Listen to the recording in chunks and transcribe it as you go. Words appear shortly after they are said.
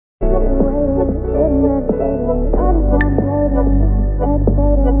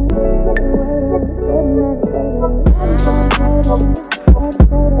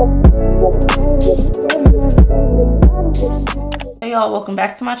y'all, welcome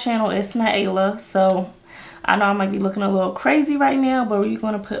back to my channel. It's Nyala. So I know I might be looking a little crazy right now, but we're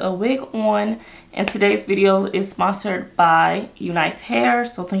going to put a wig on, and today's video is sponsored by Unice hair.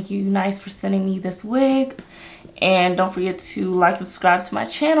 So thank you, Unice, for sending me this wig. And don't forget to like and subscribe to my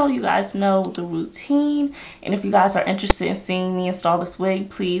channel. You guys know the routine. And if you guys are interested in seeing me install this wig,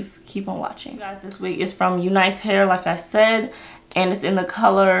 please keep on watching. Guys, this wig is from Unice hair, like I said, and it's in the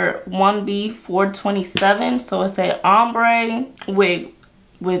color 1B427. So it's a ombre wig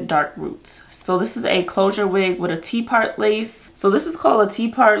with dark roots. So this is a closure wig with a T-part lace. So this is called a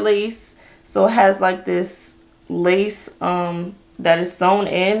T-part lace. So it has like this lace that is sewn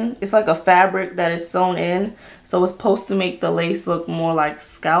in. It's like a fabric that is sewn in. So it's supposed to make the lace look more like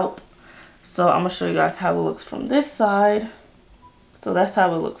scalp. So I'm gonna show you guys how it looks from this side. So that's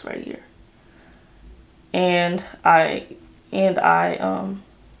how it looks right here. And I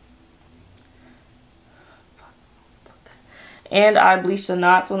bleached the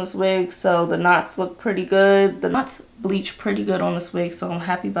knots on this wig, so the knots look pretty good. The knots bleach pretty good on this wig, so I'm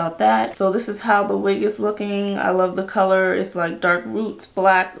happy about that. So this is how the wig is looking. I love the color. It's like dark roots,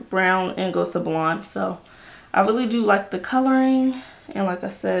 black, brown, and goes to blonde. So I really do like the coloring. And like I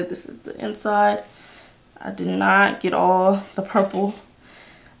said, this is the inside. I did not get all the purple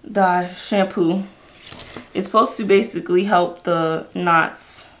dye shampoo. It's supposed to basically help the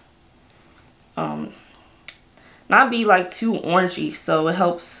knots not be like too orangey, so it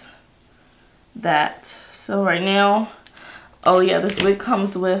helps that. So right now, oh yeah, this wig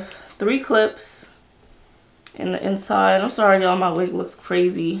comes with 3 clips in the inside. I'm sorry y'all, my wig looks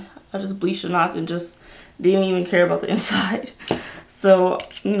crazy. I just bleached the knots and just didn't even care about the inside. So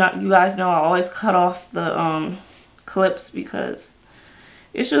you guys know I always cut off the clips because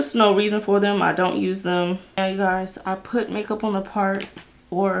it's just no reason for them. I don't use them. Now you guys, I put makeup on the part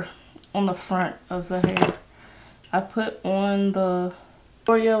or on the front of the hair. I put on the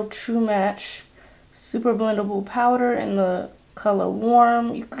L'Oreal True Match Super Blendable Powder in the color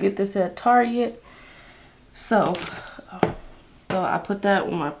Warm. You can get this at Target. So I put that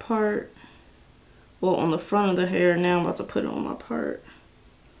on my part. Well, on the front of the hair. Now I'm about to put it on my part.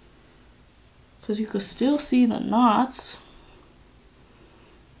 Because you can still see the knots.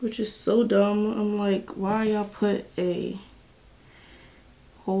 Which is so dumb. I'm like, why y'all put a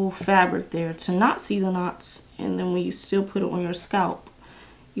whole fabric there to not see the knots, and then when you still put it on your scalp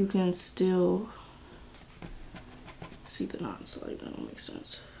you can still see the knots? Like, that don't make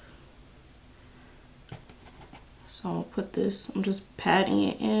sense. So I'm gonna put this, I'm just patting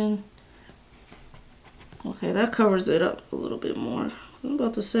it in. Okay, that covers it up a little bit more. I'm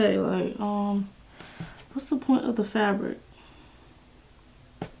about to say, like, what's the point of the fabric?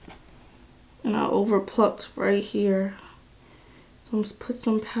 And I over plucked right here. So I'm just put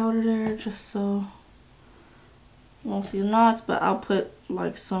some powder there just so you won't see the knots, but I'll put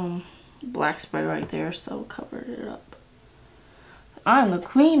like some black spray right there so cover it up. I'm the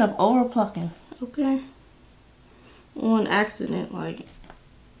queen of over plucking, okay? On accident, like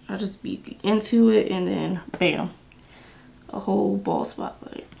I just be into it and then bam, a whole bald spot.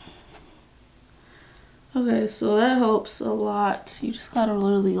 Like, okay, so that helps a lot. You just gotta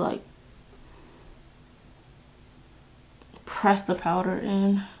literally like press the powder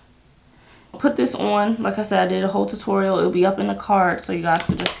in. Put this on. Like I said, I did a whole tutorial. It'll be up in the card so you guys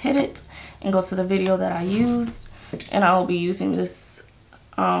can just hit it and go to the video that I used. And I will be using this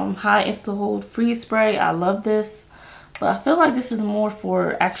high insta hold freeze spray. I love this, but I feel like this is more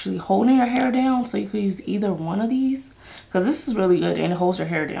for actually holding your hair down, so you could use either one of these because this is really good and it holds your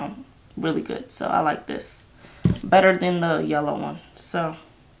hair down really good. So I like this better than the yellow one. So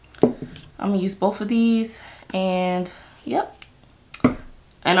I'm gonna use both of these, and yep.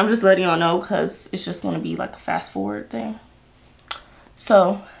 And I'm just letting y'all know because it's just going to be like a fast forward thing.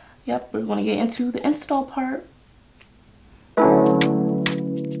 So, yep, we're going to get into the install part.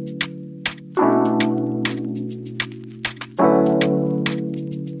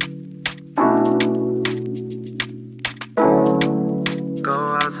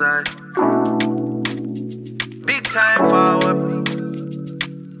 Go outside. Big time forward.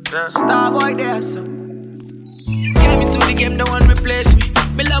 The star boy there, so. The game, no one replace me.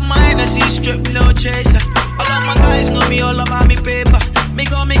 Me love my energy, strip, me no chaser. All of my guys know me all about me paper. Me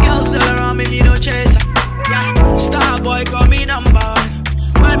got me girls all around me, me no chaser. Yeah, star boy call me number 1.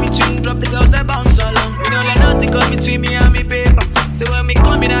 When me tune drop, the girls they bounce along. Me don't let nothing come between me and me paper. So when me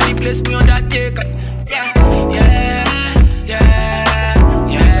come in and the place me on that taker. Yeah, yeah, yeah, yeah,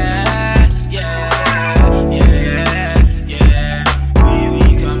 yeah, yeah, yeah.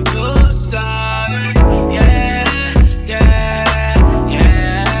 Baby, come closer. Yeah.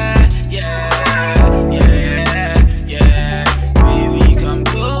 Baby,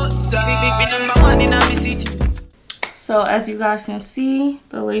 So as you guys can see,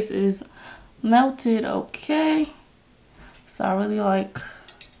 the lace is melted okay. So I really like,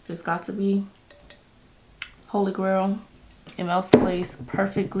 it's got to be holy grail. It melts the lace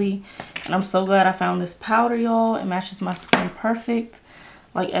perfectly. And I'm so glad I found this powder, y'all. It matches my skin perfect.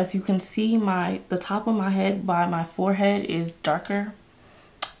 Like as you can see, the top of my head by my forehead is darker.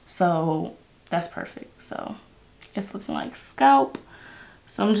 So that's perfect. So it's looking like scalp.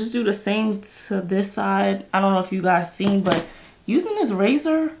 So I'm just do the same to this side. I don't know if you guys seen, but using this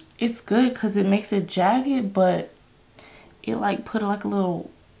razor, it's good because it makes it jagged, but it like put like a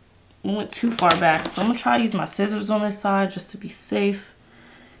little, went too far back. So I'm gonna try to use my scissors on this side just to be safe.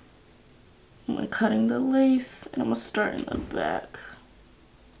 I'm cutting the lace and I'm gonna start in the back.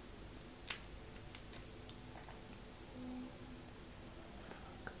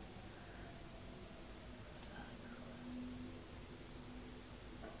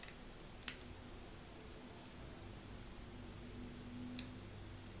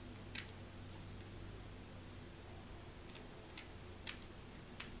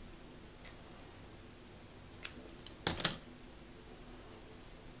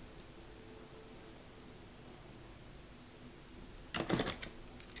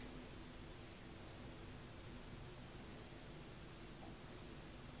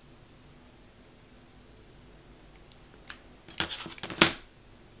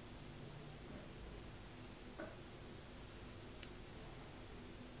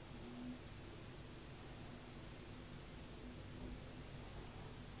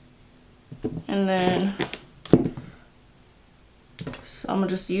 And then, so I'm gonna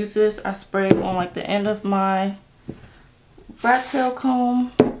just use this. I spray it on like the end of my rat tail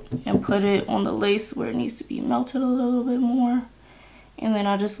comb and put it on the lace where it needs to be melted a little bit more. And then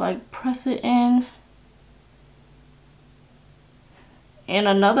I just like press it in. And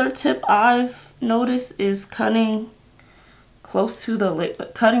another tip I've noticed is cutting close to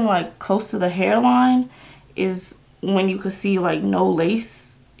the cutting like close to the hairline is when you can see like no lace,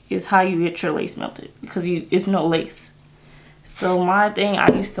 is how you get your lace melted, because it's no lace. So my thing, I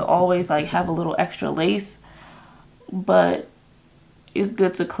used to always like have a little extra lace, but it's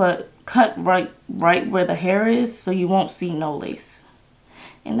good to cut right where the hair is so you won't see no lace.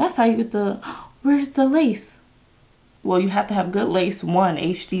 And that's how you get the, where's the lace? Well, you have to have good lace, one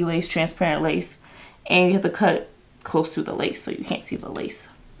HD lace, transparent lace, and you have to cut close to the lace so you can't see the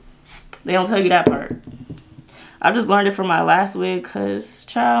lace. They don't tell you that part. I just learned it from my last wig because,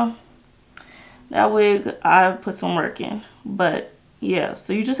 child, that wig, I put some work in. But, yeah,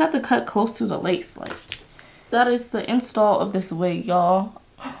 so you just have to cut close to the lace. Like, that is the install of this wig, y'all.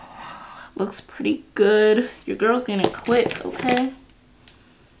 Looks pretty good. Your girl's getting it quick, okay?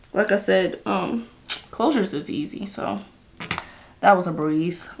 Like I said, closures is easy, so that was a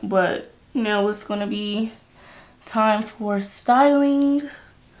breeze. But now it's going to be time for styling.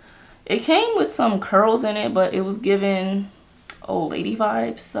 It came with some curls in it, but it was giving old lady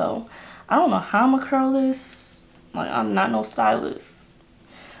vibes. So I don't know how I'm gonna curl this. Like, I'm not no stylist.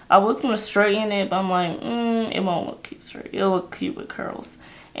 I was gonna straighten it, but I'm like, it won't look cute straight. It'll look cute with curls.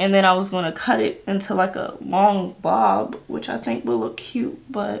 And then I was gonna cut it into like a long bob, which I think will look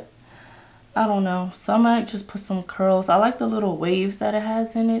cute, but I don't know. So I might just put some curls. I like the little waves that it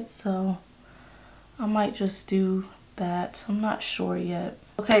has in it, so I might just do that. I'm not sure yet.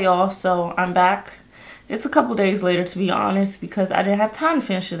 Okay, y'all, so I'm back. It's a couple days later, to be honest, because I didn't have time to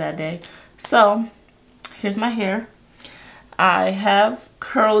finish it that day. So here's my hair. I have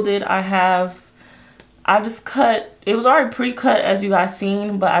curled it. I just cut, it was already pre-cut as you guys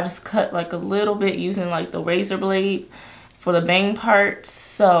seen, but I just cut like a little bit using like the razor blade for the bang part.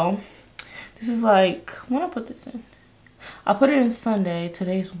 So this is like, when I put this in, I put it in Sunday.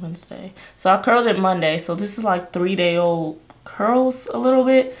 Today's Wednesday, so I curled it Monday. So this is like 3-day-old curls a little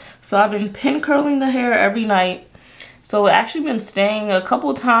bit. So I've been pin curling the hair every night. So it actually been staying. A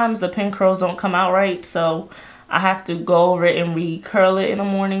couple times the pin curls don't come out right, so I have to go over it and re-curl it in the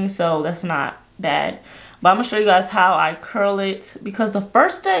morning. So that's not bad. But I'm gonna show you guys how I curl it, because the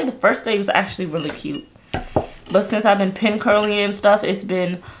first day was actually really cute. But since I've been pin curling it and stuff, it's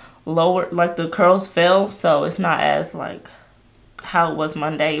been lower, like the curls fell, so it's not as like how it was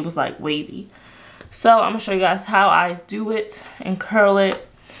Monday. It was like wavy. So I'm gonna show you guys how I do it and curl it.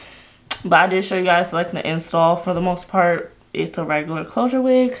 But I did show you guys like the install. For the most part, it's a regular closure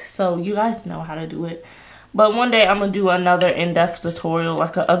wig, so you guys know how to do it. But one day I'm gonna do another in-depth tutorial,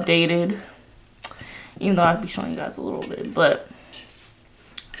 like an updated, even though I'll be showing you guys a little bit. But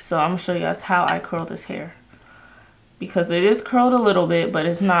so I'm gonna show you guys how I curl this hair, because it is curled a little bit, but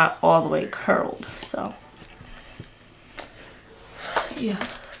it's not all the way curled. So yeah,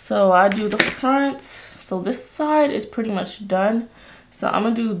 so I do the front. So So this side is pretty much done. So I'm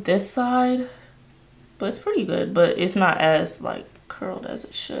gonna do this side, but it's pretty good, but it's not as like curled as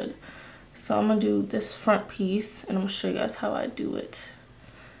it should. So I'm gonna do this front piece, and I'm gonna show you guys how I do it.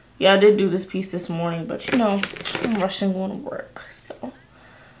 Yeah, I did do this piece this morning, but you know, I'm rushing going to work, so.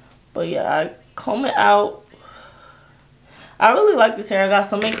 But yeah, I comb it out. I really like this hair. I got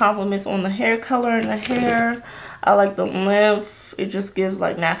so many compliments on the hair color and the hair. I like the length. It just gives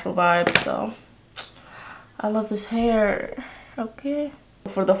like natural vibes, so I love this hair. Okay.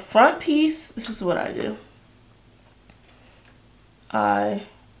 For the front piece, this is what I do. I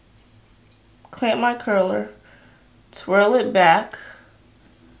clamp my curler, twirl it back,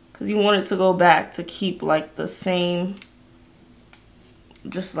 because you want it to go back to keep like the same,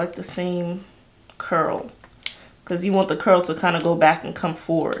 just like the same curl. Because you want the curl to kind of go back and come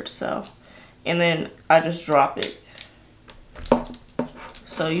forward, so. And then I just drop it.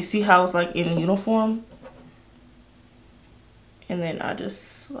 So you see how it's like in uniform? And then I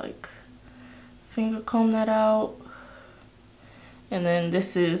just like finger comb that out. And then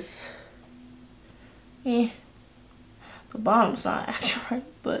this is, the bottom's not acting right,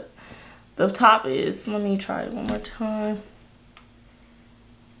 but the top is. Let me try it one more time.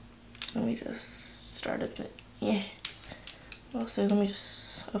 Let me just start at the, I'll say, let me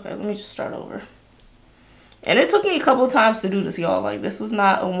just start over. And it took me a couple times to do this, y'all. Like, this was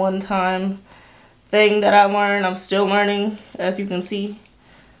not a one-time thing that I learned. I'm still learning, as you can see.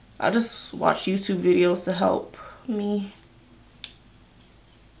 I just watch YouTube videos to help me.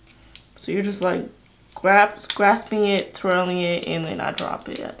 So you're just like grasping it, twirling it, and then I drop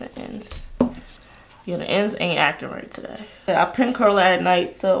it at the ends. Yeah, the ends ain't acting right today. I pin curl it at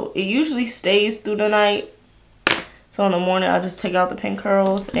night, so it usually stays through the night. So in the morning, I just take out the pin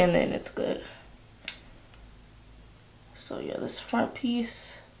curls, and then it's good. So yeah, this front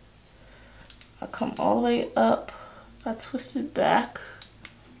piece, I come all the way up, I twist it back.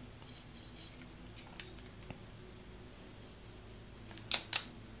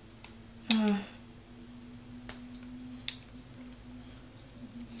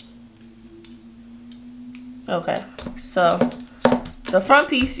 Okay, so the front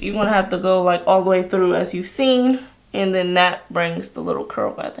piece, you're gonna have to go like all the way through as you've seen, and then that brings the little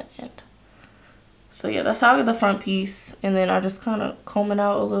curl at the end. So yeah, that's how I get the front piece, and then I just kind of comb it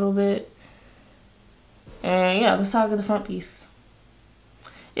out a little bit. And yeah, that's how I get the front piece.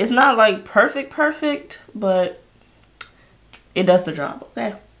 It's not like perfect, but it does the job,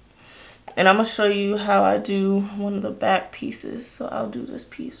 okay? And I'm gonna show you how I do one of the back pieces. So I'll do this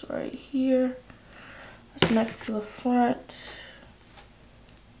piece right here. It's next to the front.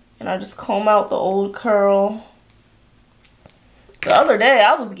 And I just comb out the old curl. The other day,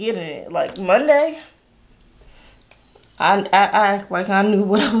 I was getting it. Like Monday, I act like I knew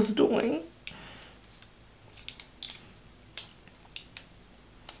what I was doing.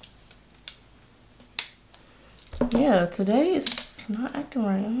 Yeah, today it's not acting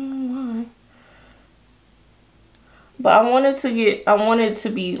right. I don't know why. But I wanted to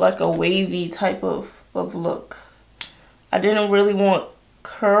be like a wavy type of look. I didn't really want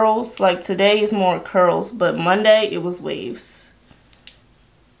curls. Like today is more curls, but Monday it was waves.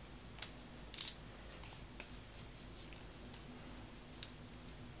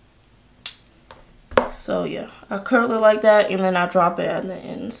 So yeah, I curl it like that, and then I drop it at the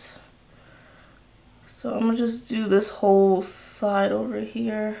ends. So I'm gonna just do this whole side over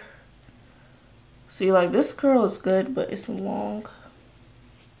here. See, like this curl is good, but it's long.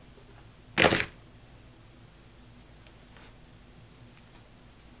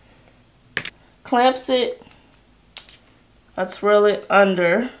 Clamps it. I twirl it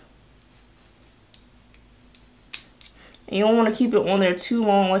under. And you don't want to keep it on there too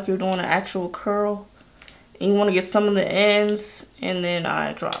long like you're doing an actual curl. And you want to get some of the ends, and then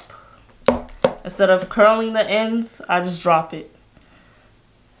I drop. Instead of curling the ends, I just drop it.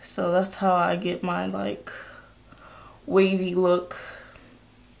 So that's how I get my like wavy look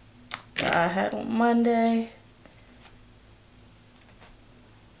that I had on Monday.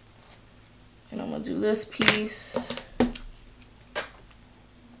 And I'm gonna do this piece.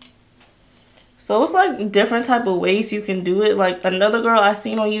 So it's like different type of ways you can do it. Like another girl I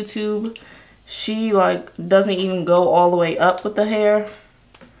seen on YouTube, she like doesn't even go all the way up with the hair.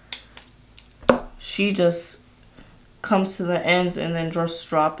 She just comes to the ends and then just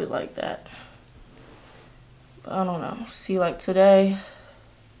drop it like that. But I don't know. See, like today,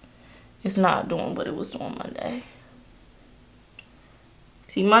 it's not doing what it was doing Monday.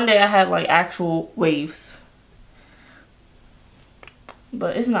 See, Monday I had like actual waves.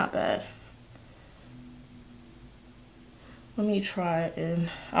 But it's not bad. Let me try it, and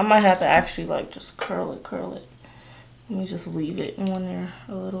I might have to actually like just curl it. Let me just leave it in there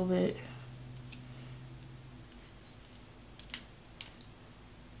a little bit.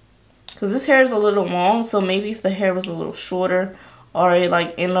 Because this hair is a little long, so maybe if the hair was a little shorter or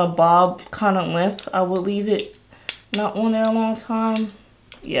like in a bob kind of length, I would leave it not on there a long time.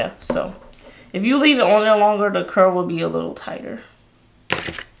 Yeah, so if you leave it on there longer, the curl will be a little tighter.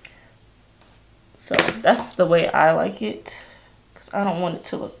 So that's the way I like it, because I don't want it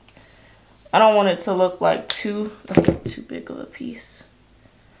to look like that's like too big of a piece.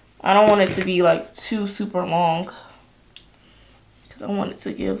 I don't want it to be like too super long, because I want it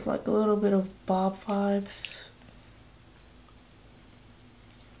to give like a little bit of bob vibes.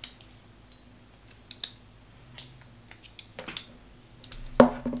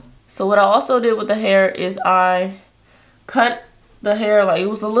 So what I also did with the hair is I cut the hair, like it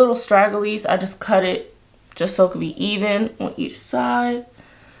was a little straggly, so I just cut it just so it could be even on each side.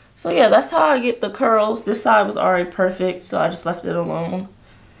 So yeah, that's how I get the curls. This side was already perfect, so I just left it alone.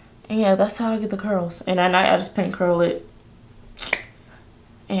 And yeah, that's how I get the curls. And at night I just pin curl it.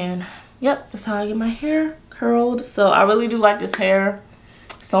 And yep, that's how I get my hair curled. So I really do like this hair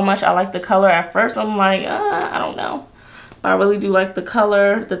so much. I like the color. At first I'm like, I don't know. But I really do like the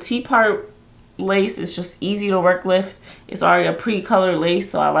color. The T-part lace is just easy to work with. It's already a pre-colored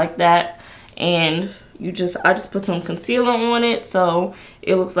lace, so I like that. And I just put some concealer on it, so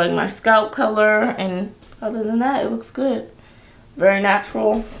it looks like my scalp color. And other than that, it looks good. Very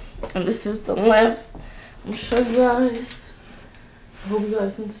natural. And this is the length. I'm gonna show you guys. I hope you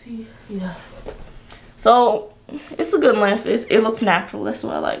guys can see. Yeah. So it's a good length. It looks natural. That's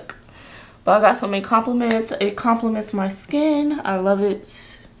what I like. But I got so many compliments. It complements my skin. I love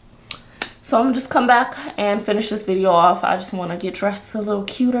it. So I'm gonna just come back and finish this video off. I just want to get dressed a little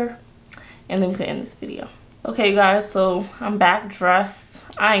cuter, and then we can end this video. Okay guys, so I'm back dressed.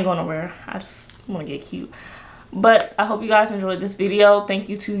 I ain't going nowhere. I just want to get cute. But I hope you guys enjoyed this video. Thank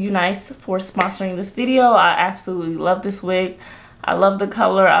you to Unice for sponsoring this video. I absolutely love this wig. I love the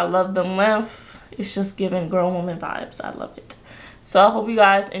color. I love the length. It's just giving girl woman vibes. I love it. So I hope you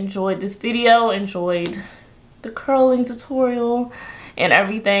guys enjoyed this video, enjoyed the curling tutorial and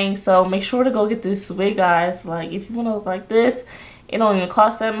everything. So make sure to go get this wig, guys. Like, if you want to look like this, it don't even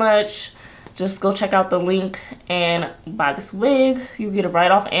cost that much. Just go check out the link and buy this wig. You get it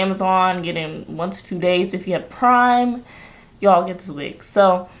right off Amazon. Get it in 1 to 2 days. If you have Prime, y'all get this wig.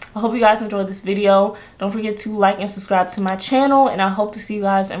 So I hope you guys enjoyed this video. Don't forget to like and subscribe to my channel, and I hope to see you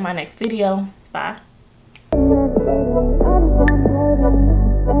guys in my next video. Bye. We'll be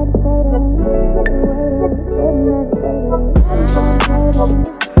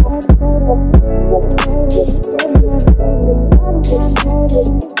right back.